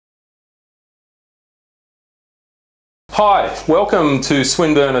Hi, welcome to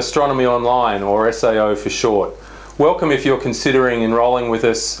Swinburne Astronomy Online, or SAO for short. Welcome if you're considering enrolling with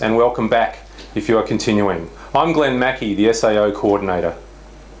us, and welcome back if you are continuing. I'm Glenn Mackey, the SAO coordinator.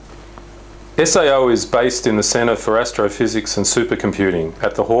 SAO is based in the Centre for Astrophysics and Supercomputing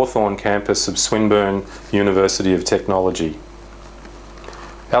at the Hawthorne campus of Swinburne University of Technology.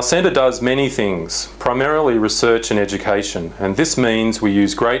 Our centre does many things, primarily research and education, and this means we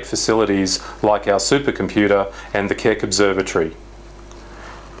use great facilities like our supercomputer and the Keck Observatory.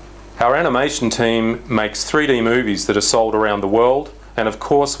 Our animation team makes 3D movies that are sold around the world, and of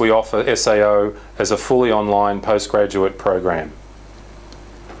course we offer SAO as a fully online postgraduate program.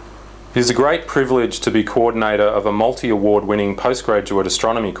 It is a great privilege to be coordinator of a multi-award winning postgraduate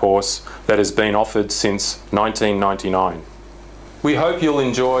astronomy course that has been offered since 1999. We hope you'll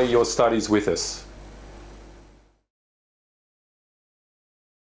enjoy your studies with us.